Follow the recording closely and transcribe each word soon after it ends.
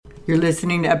You're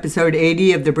listening to episode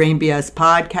 80 of the Brain BS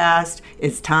podcast.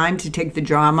 It's time to take the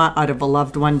drama out of a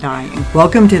loved one dying.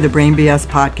 Welcome to the Brain BS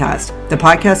podcast, the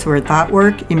podcast where thought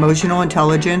work, emotional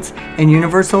intelligence, and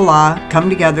universal law come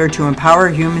together to empower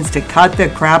humans to cut the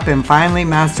crap and finally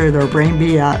master their brain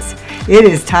BS. It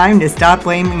is time to stop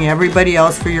blaming everybody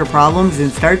else for your problems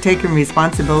and start taking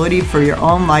responsibility for your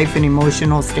own life and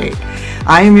emotional state.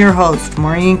 I am your host,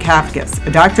 Maureen Kafkas,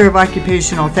 a doctor of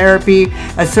occupational therapy,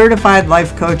 a certified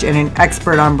life coach, and an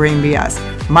expert on brain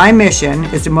BS. My mission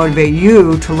is to motivate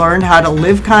you to learn how to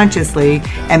live consciously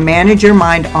and manage your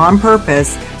mind on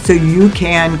purpose so you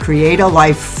can create a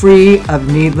life free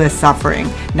of needless suffering.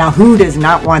 Now, who does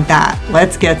not want that?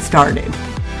 Let's get started.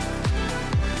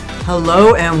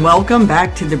 Hello and welcome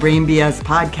back to the Brain BS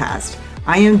podcast.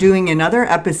 I am doing another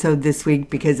episode this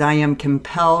week because I am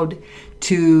compelled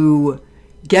to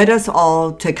get us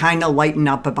all to kind of lighten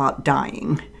up about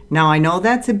dying. Now, I know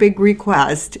that's a big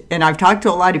request, and I've talked to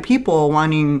a lot of people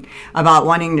wanting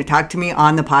to talk to me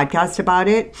on the podcast about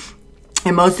it.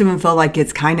 And most of them feel like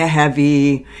it's kind of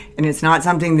heavy and it's not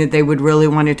something that they would really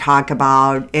want to talk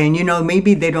about. And,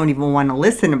 maybe they don't even want to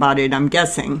listen about it, I'm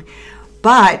guessing.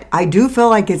 But I do feel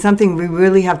like it's something we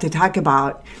really have to talk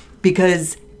about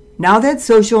because now that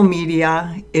social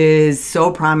media is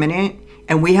so prominent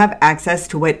and we have access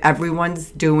to what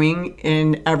everyone's doing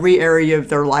in every area of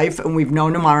their life, and we've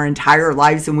known them our entire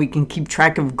lives, and we can keep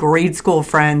track of grade school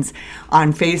friends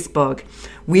on Facebook,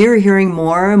 we are hearing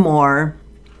more and more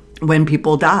when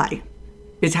people die.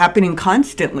 It's happening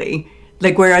constantly.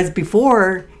 Like, whereas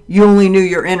before, you only knew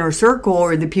your inner circle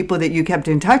or the people that you kept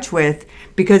in touch with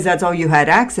because that's all you had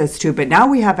access to. But now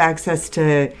we have access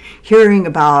to hearing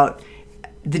about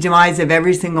the demise of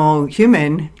every single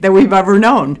human that we've ever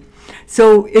known.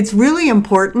 So it's really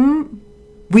important.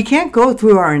 We can't go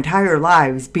through our entire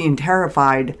lives being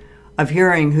terrified of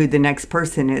hearing who the next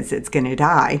person is that's going to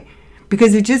die,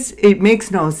 because it makes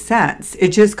no sense. It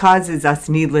just causes us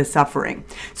needless suffering.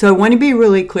 So I want to be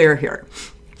really clear here.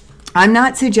 I'm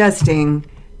not suggesting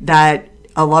that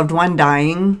a loved one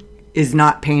dying is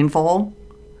not painful.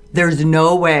 There's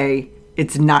no way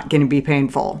it's not going to be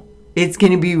painful. It's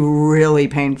going to be really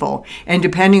painful. And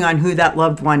depending on who that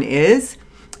loved one is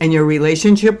and your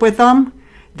relationship with them,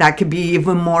 that could be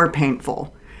even more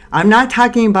painful. I'm not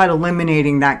talking about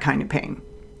eliminating that kind of pain.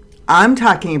 I'm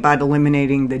talking about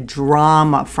eliminating the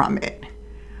drama from it.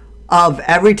 Of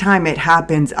every time it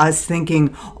happens, us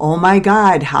thinking, oh my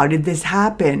God, how did this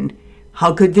happen?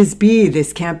 How could this be?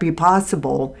 This can't be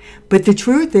possible. But the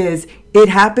truth is, it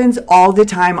happens all the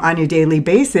time on a daily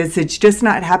basis. It's just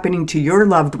not happening to your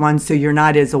loved ones, so you're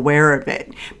not as aware of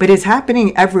it. But it's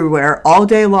happening everywhere, all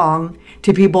day long,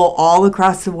 to people all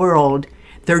across the world.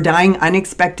 They're dying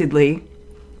unexpectedly,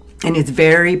 and it's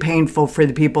very painful for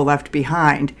the people left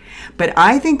behind. But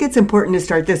I think it's important to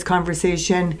start this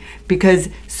conversation because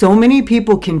so many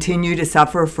people continue to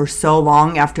suffer for so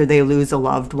long after they lose a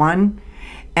loved one.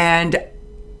 And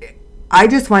I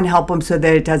just want to help them so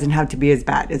that it doesn't have to be as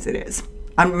bad as it is.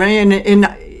 And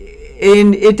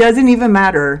it doesn't even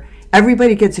matter.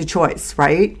 Everybody gets a choice,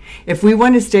 right? If we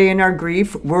want to stay in our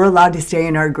grief, we're allowed to stay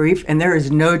in our grief, and there is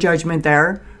no judgment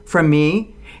there from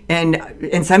me.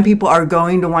 And some people are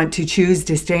going to want to choose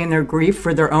to stay in their grief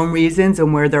for their own reasons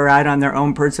and where they're at on their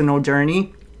own personal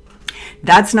journey.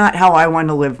 That's not how I want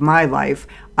to live my life.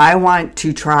 I want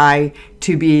to try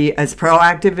to be as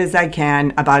proactive as I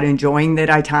can about enjoying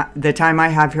the time I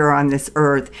have here on this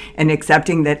earth and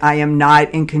accepting that I am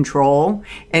not in control.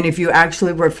 And if you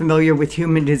actually were familiar with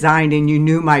human design and you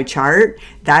knew my chart,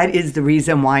 that is the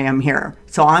reason why I'm here.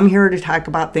 So I'm here to talk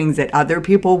about things that other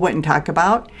people wouldn't talk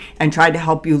about and try to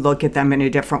help you look at them in a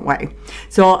different way.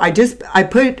 So I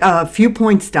put a few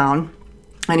points down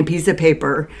on a piece of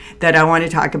paper that I want to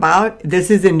talk about. This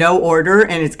is in no order,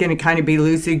 and it's going to kind of be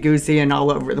loosey-goosey and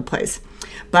all over the place.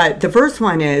 But the first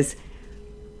one is,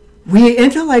 we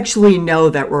intellectually know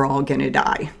that we're all going to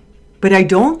die, but I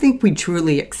don't think we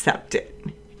truly accept it.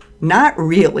 Not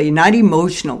really, not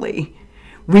emotionally.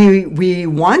 We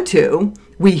want to,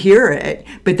 we hear it,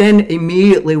 but then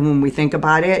immediately when we think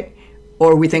about it,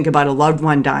 or we think about a loved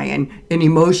one dying, an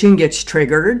emotion gets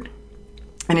triggered.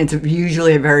 And it's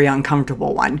usually a very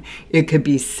uncomfortable one. It could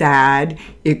be sad.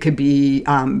 It could be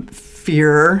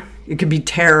fear. It could be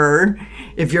terror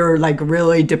if you're like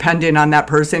really dependent on that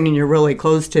person and you're really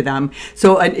close to them.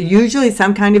 So usually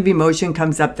some kind of emotion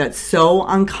comes up that's so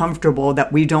uncomfortable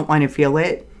that we don't want to feel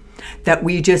it, that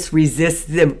we just resist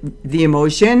the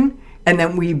emotion, and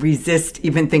then we resist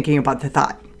even thinking about the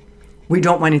thought. We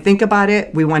don't want to think about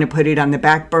it. We want to put it on the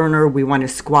back burner. We want to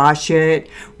squash it.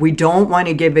 We don't want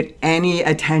to give it any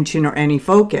attention or any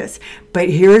focus. But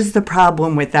here's the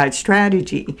problem with that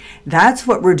strategy. That's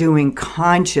what we're doing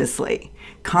consciously.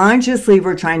 Consciously,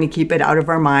 we're trying to keep it out of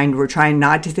our mind. We're trying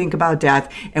not to think about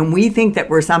death. And we think that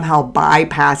we're somehow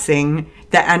bypassing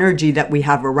the energy that we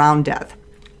have around death.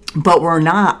 But we're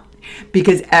not,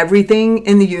 because everything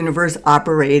in the universe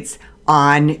operates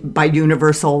by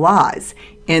universal laws.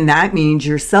 And that means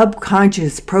your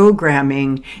subconscious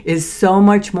programming is so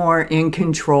much more in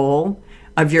control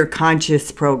of your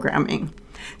conscious programming.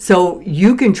 So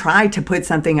you can try to put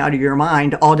something out of your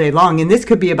mind all day long. And this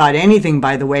could be about anything,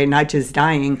 by the way, not just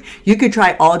dying. You could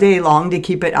try all day long to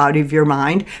keep it out of your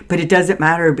mind, but it doesn't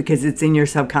matter because it's in your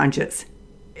subconscious.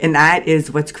 And that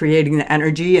is what's creating the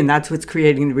energy, and that's what's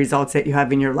creating the results that you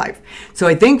have in your life. So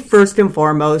I think first and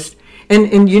foremost,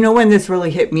 and you know when this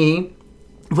really hit me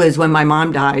was when my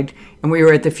mom died and we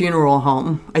were at the funeral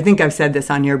home. I think I've said this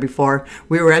on here before.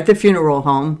 We were at the funeral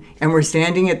home and we're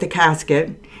standing at the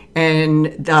casket,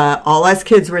 and all us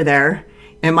kids were there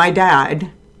and my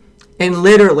dad. And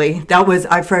literally, that was,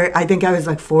 I think I was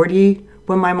like 40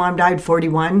 when my mom died,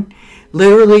 41.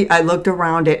 Literally, I looked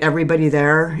around at everybody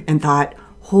there and thought,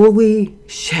 holy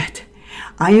shit,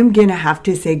 I am going to have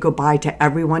to say goodbye to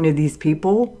every one of these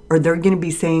people, or they're going to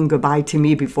be saying goodbye to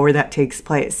me before that takes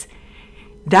place.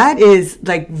 That is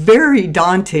like very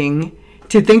daunting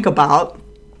to think about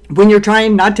when you're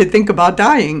trying not to think about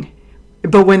dying.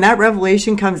 But when that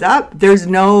revelation comes up, there's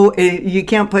you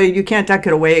can't tuck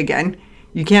it away again.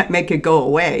 You can't make it go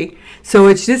away. So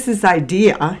it's just this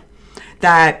idea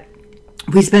that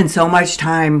we spend so much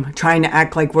time trying to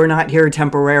act like we're not here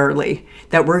temporarily,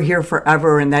 that we're here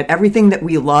forever, and that everything that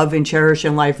we love and cherish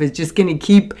in life is just going to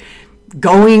keep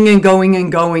going and going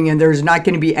and going, and there's not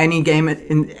going to be any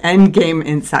end game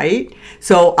in sight.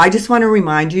 So I just want to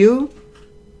remind you,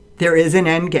 there is an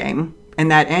end game,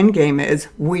 and that end game is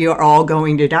we are all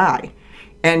going to die.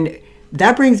 And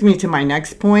that brings me to my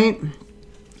next point.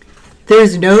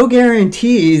 There's no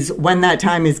guarantees when that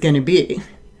time is going to be,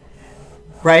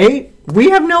 right? We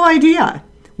have no idea.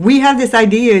 We have this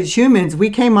idea as humans. We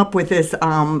came up with this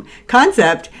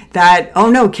concept that, oh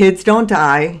no, kids don't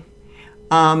die.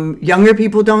 Younger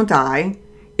people don't die.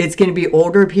 It's going to be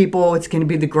older people. It's going to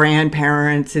be the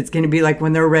grandparents. It's going to be like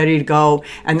when they're ready to go,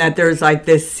 and that there's like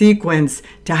this sequence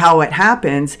to how it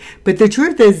happens. But the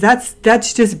truth is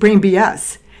that's just brain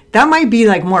BS. That might be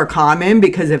like more common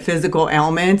because of physical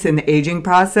ailments and the aging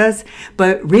process.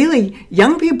 But really,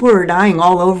 young people are dying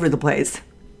all over the place.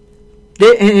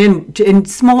 And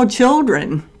small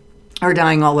children are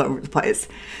dying all over the place.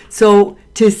 So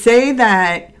to say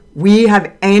that we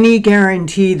have any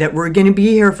guarantee that we're going to be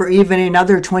here for even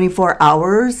another 24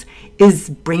 hours is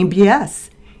brain BS.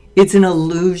 It's an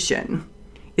illusion.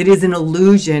 It is an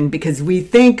illusion because we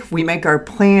think we make our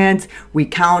plans, we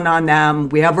count on them,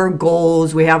 we have our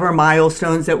goals, we have our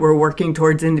milestones that we're working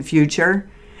towards in the future.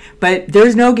 But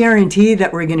there's no guarantee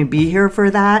that we're going to be here for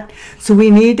that. So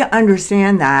we need to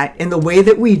understand that. And the way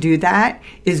that we do that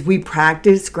is we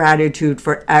practice gratitude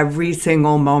for every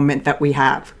single moment that we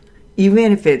have.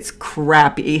 Even if it's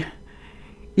crappy.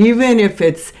 Even if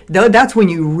that's when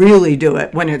you really do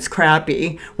it, when it's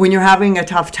crappy. When you're having a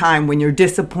tough time, when you're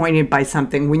disappointed by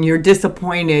something, when you're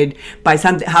disappointed by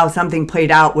how something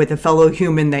played out with a fellow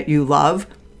human that you love.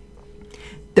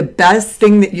 The best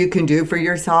thing that you can do for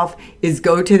yourself is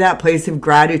go to that place of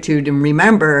gratitude and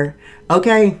remember,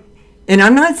 okay, and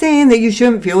I'm not saying that you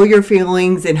shouldn't feel your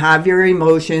feelings and have your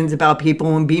emotions about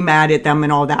people and be mad at them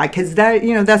and all that, because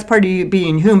that's part of you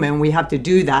being human. We have to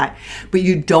do that. But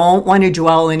you don't want to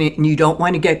dwell in it, and you don't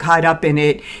want to get caught up in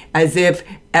it as if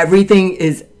everything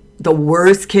is the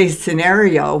worst case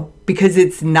scenario, because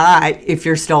it's not if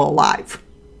you're still alive,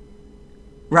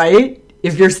 right?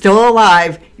 If you're still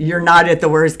alive, you're not at the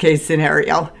worst case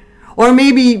scenario. Or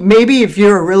maybe if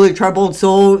you're a really troubled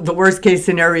soul, the worst case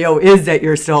scenario is that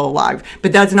you're still alive.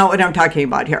 But that's not what I'm talking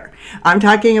about here. I'm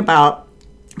talking about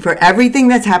for everything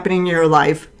that's happening in your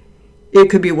life, it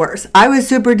could be worse. I was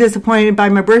super disappointed by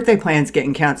my birthday plans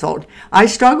getting canceled. I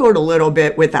struggled a little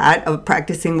bit with that, of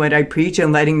practicing what I preach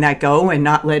and letting that go and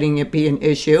not letting it be an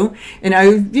issue. And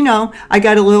I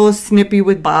got a little snippy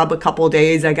with Bob a couple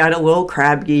days. I got a little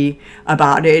crabby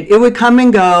about it. It would come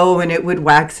and go and it would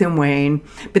wax and wane.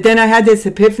 But then I had this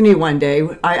epiphany one day.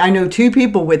 I know 2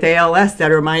 people with ALS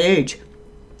that are my age.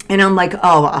 And I'm like,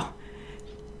 oh, wow,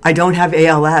 I don't have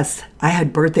ALS. I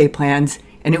had birthday plans.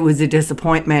 And it was a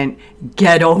disappointment.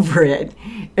 Get over it.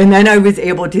 And then I was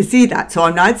able to see that. So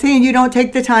I'm not saying you don't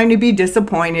take the time to be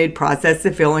disappointed, process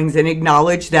the feelings, and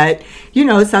acknowledge that,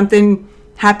 something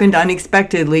happened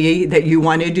unexpectedly that you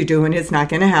wanted to do and it's not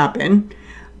going to happen.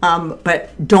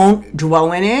 But don't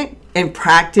dwell in it, and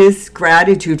practice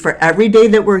gratitude for every day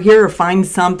that we're here. Find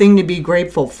something to be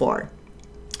grateful for.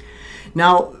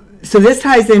 Now, so this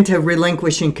ties into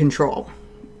relinquishing control.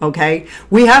 Okay?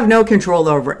 We have no control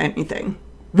over anything.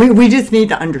 We just need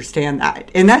to understand that.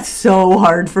 And that's so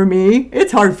hard for me.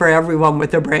 It's hard for everyone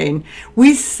with a brain.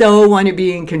 We so want to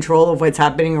be in control of what's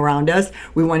happening around us.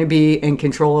 We want to be in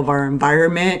control of our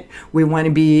environment. We want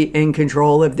to be in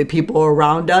control of the people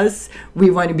around us. We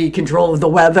want to be in control of the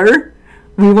weather.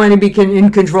 We want to be in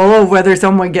control of whether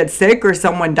someone gets sick or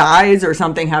someone dies or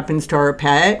something happens to our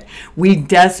pet. We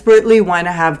desperately want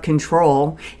to have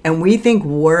control, and we think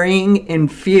worrying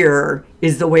and fear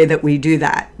is the way that we do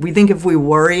that. We think if we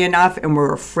worry enough and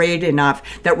we're afraid enough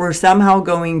that we're somehow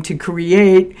going to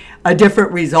create a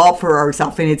different result for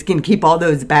ourselves, and it's going to keep all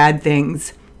those bad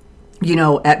things,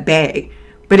 at bay.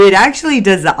 But it actually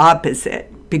does the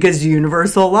opposite, because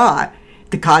universal law,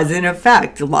 the cause and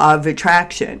effect, law of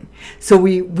attraction. So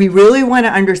we really want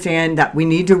to understand that we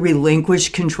need to relinquish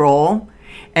control,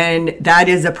 and that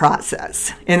is a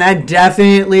process. And that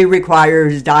definitely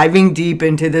requires diving deep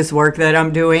into this work that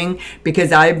I'm doing,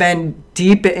 because I've been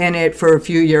deep in it for a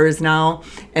few years now,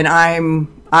 and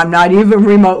I'm not even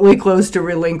remotely close to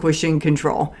relinquishing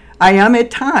control. I am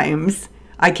at times,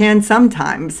 I can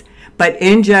sometimes, but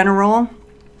in general,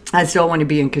 I still want to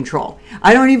be in control.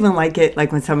 I don't even like it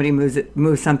when somebody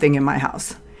moves something in my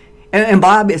house. And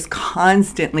Bob is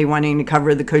constantly wanting to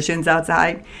cover the cushions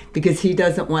outside because he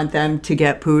doesn't want them to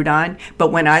get pooed on.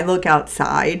 But when I look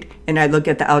outside and I look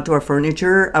at the outdoor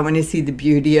furniture, I want to see the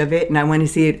beauty of it, and I want to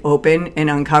see it open and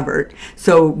uncovered.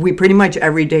 So we pretty much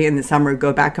every day in the summer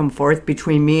go back and forth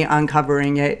between me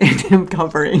uncovering it and him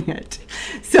covering it.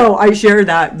 So I share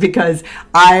that because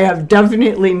I have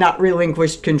definitely not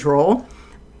relinquished control.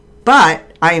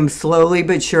 But I am slowly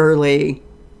but surely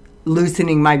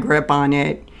loosening my grip on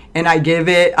it. And I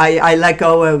let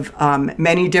go of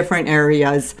many different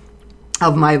areas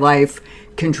of my life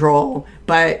control.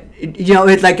 But,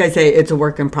 like I say, it's a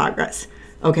work in progress.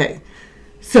 Okay,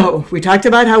 so we talked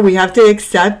about how we have to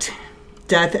accept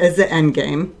death as the end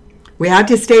game. We have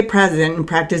to stay present and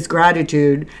practice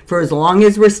gratitude for as long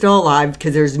as we're still alive,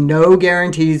 because there's no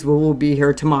guarantees we will be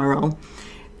here tomorrow.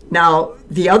 Now,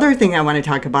 the other thing I want to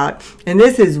talk about, and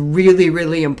this is really,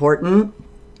 really important,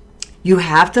 you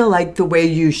have to like the way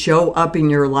you show up in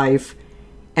your life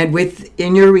and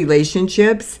within your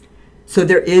relationships, so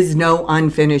there is no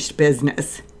unfinished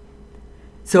business.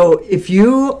 So if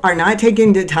you are not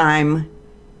taking the time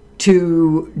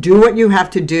to do what you have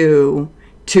to do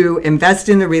to invest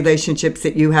in the relationships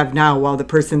that you have now while the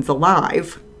person's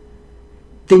alive,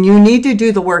 then you need to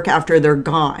do the work after they're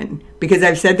gone. Because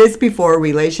I've said this before,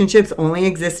 relationships only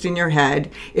exist in your head.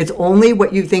 It's only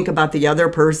what you think about the other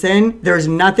person. There's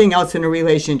nothing else in a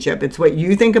relationship. It's what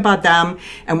you think about them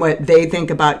and what they think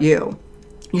about you.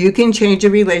 You can change a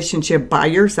relationship by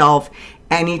yourself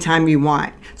anytime you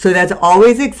want. So that's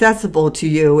always accessible to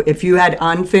you if you had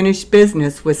unfinished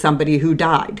business with somebody who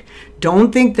died.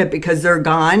 Don't think that because they're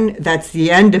gone, that's the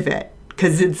end of it,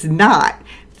 because it's not.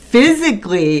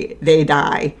 Physically, they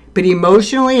die, but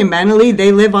emotionally and mentally,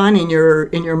 they live on in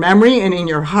your memory and in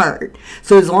your heart.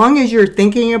 So as long as you're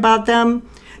thinking about them,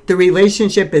 the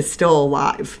relationship is still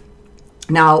alive.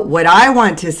 Now, what I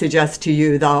want to suggest to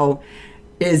you, though,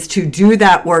 is to do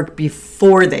that work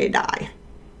before they die.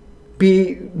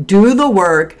 Do the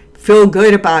work, feel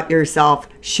good about yourself,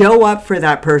 show up for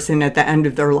that person at the end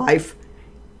of their life,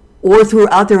 or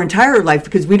throughout their entire life,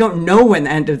 because we don't know when the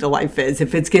end of the life is.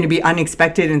 If it's going to be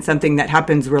unexpected and something that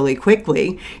happens really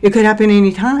quickly, it could happen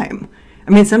anytime. I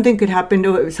mean, something could happen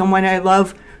to someone I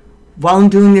love while I'm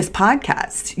doing this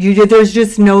podcast. There's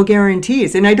just no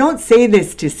guarantees. And I don't say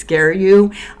this to scare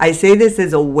you. I say this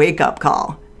as a wake-up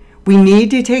call. We need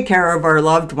to take care of our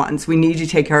loved ones. We need to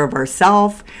take care of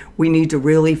ourselves. We need to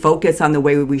really focus on the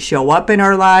way we show up in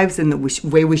our lives and the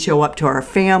way we show up to our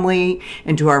family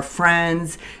and to our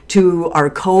friends, to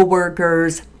our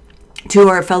coworkers, to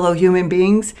our fellow human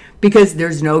beings, because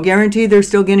there's no guarantee they're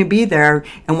still going to be there.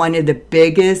 And one of the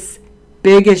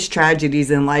biggest tragedies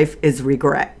in life is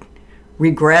regret.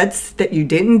 Regrets that you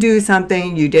didn't do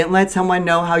something, you didn't let someone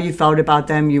know how you felt about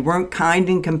them, you weren't kind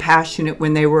and compassionate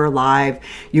when they were alive,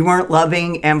 you weren't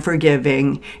loving and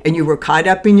forgiving, and you were caught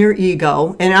up in your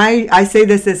ego. And I say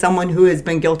this as someone who has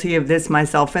been guilty of this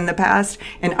myself in the past,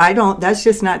 and that's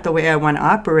just not the way I want to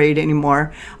operate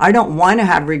anymore. I don't want to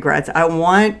have regrets. I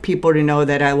want people to know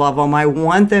that I love them. I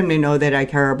want them to know that I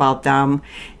care about them.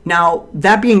 Now,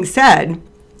 that being said,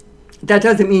 that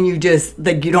doesn't mean you just,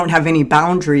 like, you don't have any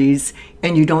boundaries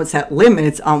and you don't set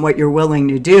limits on what you're willing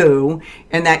to do,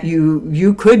 and that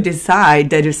you could decide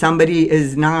that if somebody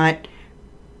is not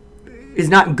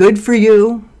good for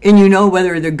you, and you know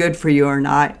whether they're good for you or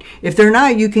not. If they're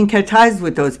not, you can cut ties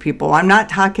with those people. I'm not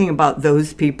talking about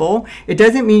those people. It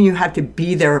doesn't mean you have to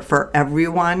be there for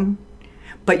everyone,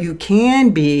 but you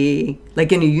can be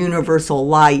like in a universal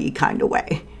lie kind of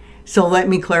way. So let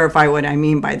me clarify what I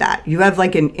mean by that. You have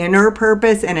like an inner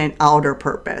purpose and an outer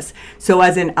purpose. So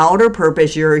as an outer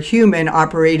purpose, you're a human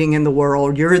operating in the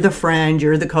world. You're the friend,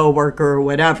 you're the coworker, or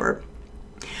whatever.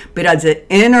 But as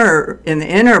in the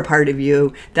inner part of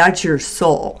you, that's your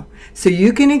soul. So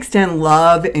you can extend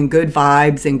love and good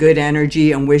vibes and good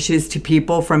energy and wishes to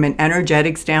people from an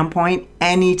energetic standpoint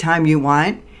anytime you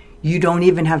want. You don't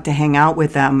even have to hang out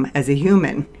with them as a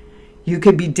human. You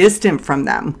could be distant from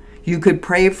them. You could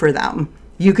pray for them.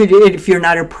 You could, if you're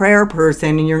not a prayer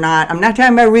person and I'm not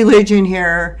talking about religion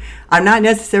here. I'm not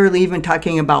necessarily even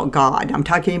talking about God. I'm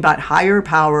talking about higher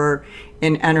power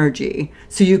and energy.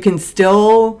 So you can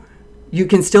still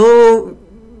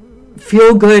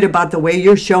feel good about the way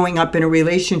you're showing up in a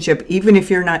relationship, even if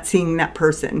you're not seeing that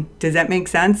person. Does that make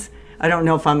sense? I don't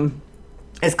know if I'm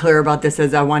as clear about this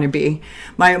as I want to be.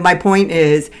 My point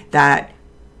is that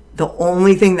the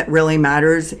only thing that really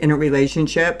matters in a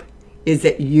relationship is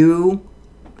that you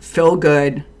feel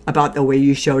good about the way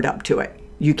you showed up to it.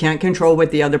 You can't control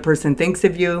what the other person thinks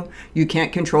of you. You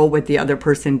can't control what the other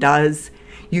person does.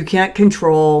 You can't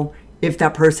control if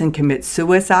that person commits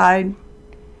suicide.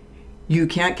 You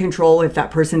can't control if that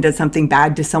person does something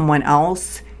bad to someone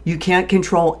else. You can't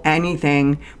control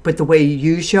anything but the way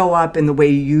you show up and the way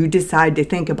you decide to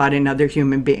think about another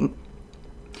human being.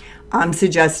 I'm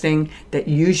suggesting that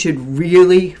you should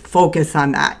really focus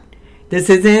on that. This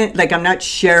isn't like, I'm not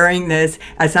sharing this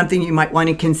as something you might want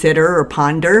to consider or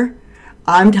ponder.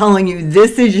 I'm telling you,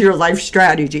 this is your life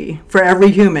strategy for every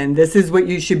human. This is what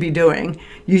you should be doing.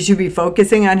 You should be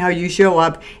focusing on how you show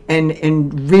up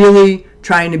and really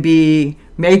trying to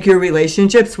make your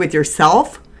relationships with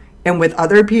yourself and with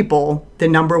other people the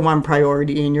number one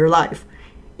priority in your life.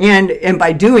 And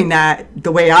by doing that,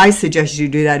 the way I suggest you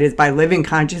do that is by living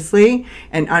consciously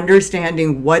and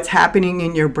understanding what's happening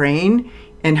in your brain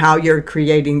and how you're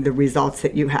creating the results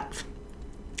that you have.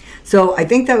 So I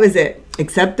think that was it.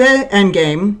 Accept the end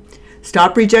game.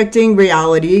 Stop rejecting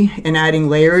reality and adding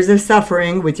layers of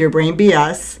suffering with your brain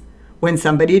BS when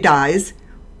somebody dies,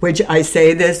 which I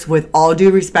say this with all due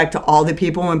respect to all the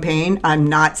people in pain. I'm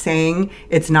not saying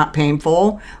it's not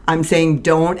painful. I'm saying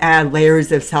don't add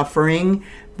layers of suffering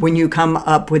when you come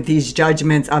up with these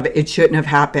judgments of it shouldn't have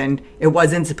happened. It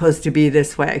wasn't supposed to be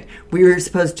this way. We were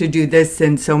supposed to do this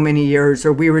in so many years,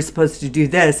 or we were supposed to do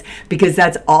this, because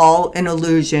that's all an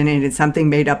illusion and it's something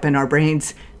made up in our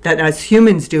brains that us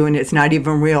humans do, and it's not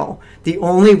even real. The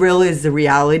only real is the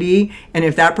reality. And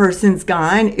if that person's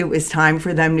gone, it was time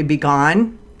for them to be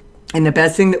gone. And the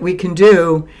best thing that we can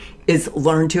do is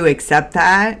learn to accept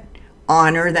that,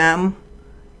 honor them,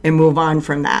 and move on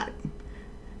from that.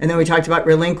 And then we talked about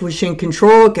relinquishing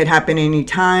control. It could happen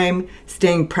anytime.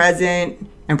 Staying present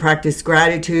and practice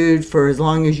gratitude for as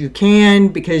long as you can,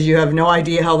 because you have no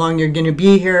idea how long you're going to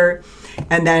be here.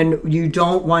 And then you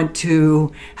don't want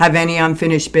to have any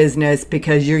unfinished business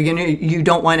because you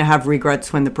don't want to have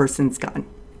regrets when the person's gone.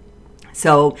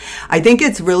 So I think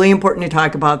it's really important to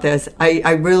talk about this.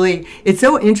 It's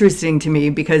so interesting to me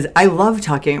because I love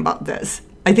talking about this.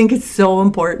 I think it's so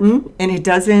important, and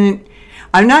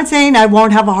I'm not saying I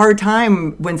won't have a hard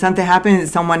time when something happens to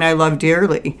someone I love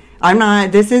dearly.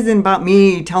 This isn't about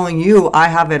me telling you I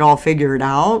have it all figured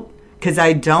out, because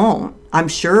I don't. I'm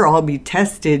sure I'll be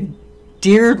tested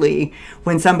dearly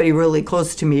when somebody really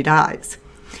close to me dies.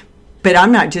 But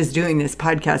I'm not just doing this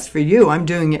podcast for you. I'm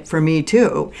doing it for me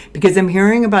too, because I'm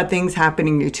hearing about things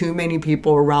happening to too many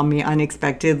people around me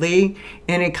unexpectedly,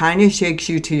 and it kind of shakes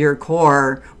you to your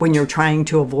core when you're trying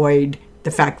to avoid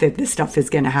the fact that this stuff is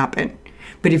going to happen.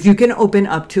 But if you can open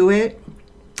up to it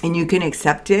and you can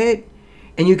accept it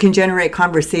and you can generate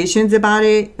conversations about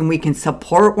it and we can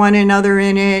support one another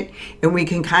in it and we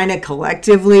can kind of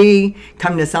collectively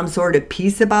come to some sort of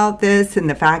peace about this and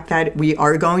the fact that we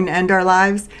are going to end our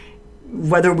lives,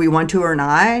 whether we want to or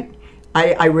not,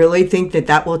 I really think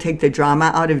that will take the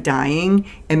drama out of dying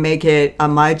and make it a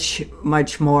much,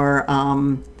 much more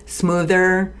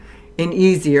smoother and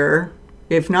easier,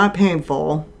 if not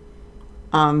painful,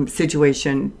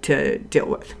 situation to deal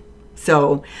with.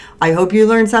 So I hope you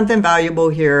learned something valuable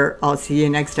here. I'll see you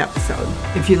next episode.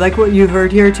 If you like what you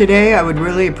heard here today, I would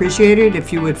really appreciate it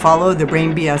if you would follow the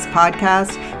Brain BS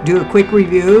podcast, do a quick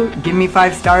review, give me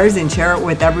 5 stars, and share it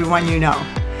with everyone you know.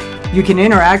 You can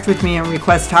interact with me and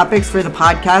request topics for the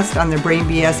podcast on the Brain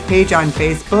BS page on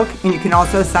Facebook, and you can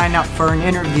also sign up for an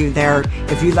interview there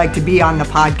if you'd like to be on the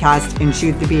podcast and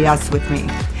shoot the BS with me.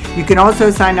 You can also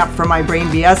sign up for my Brain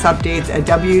BS updates at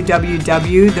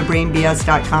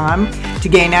www.thebrainbs.com to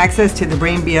gain access to the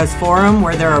Brain BS forum,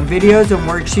 where there are videos and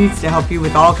worksheets to help you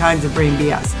with all kinds of Brain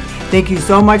BS. Thank you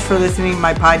so much for listening to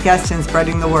my podcast and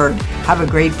spreading the word. Have a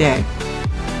great day.